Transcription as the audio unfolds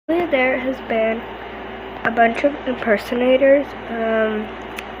There has been a bunch of impersonators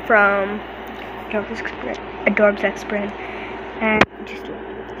from AdorbsxBrynn, and just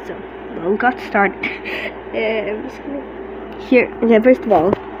so well got started. I'm just gonna here. First of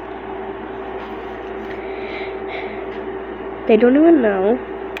all, they don't even know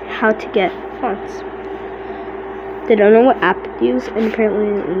how to get fonts. They don't know what app to use, and apparently,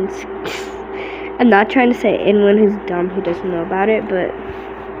 I'm not trying to say anyone who's dumb who doesn't know about it, but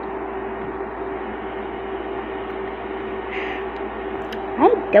I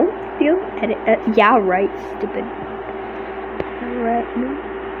don't feel yeah, right, stupid. Right.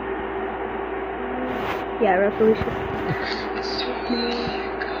 Yeah, revolution.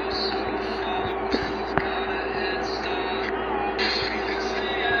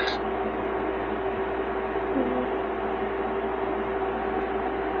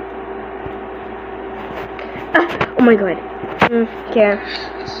 Oh my god. Okay.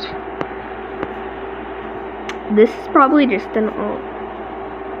 This is probably just an alt.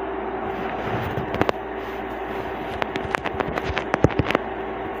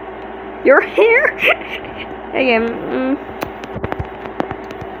 Your hair? Again.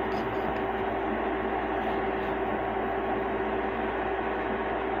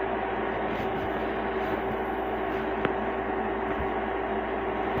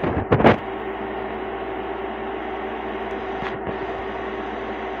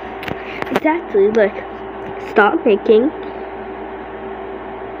 Exactly, look. Stop making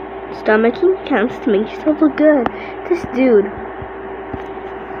accounts to make yourself look good. This dude.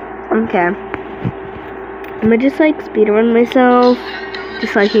 Okay. I'm gonna just like speedrun myself,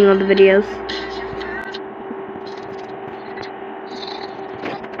 disliking all the videos.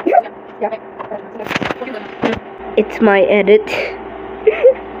 It's my edit.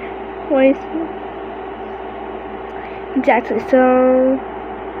 Why is it? Exactly, so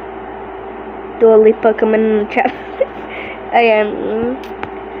Dua Lipa coming in the chat. I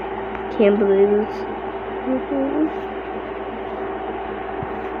can't believe this.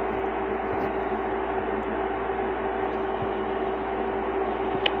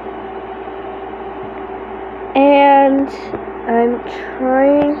 And I'm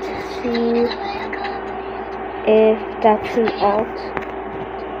trying to see if that's an alt.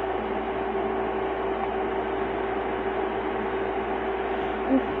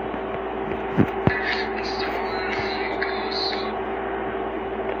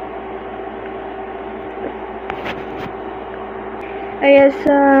 I guess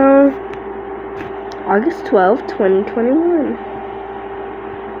August 12th, 2021.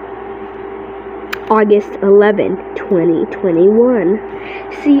 August 11th, 2021.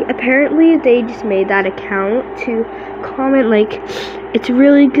 See, apparently they just made that account to comment like it's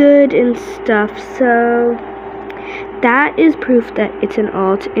really good and stuff. So that is proof that it's an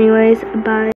alt. Anyways, bye.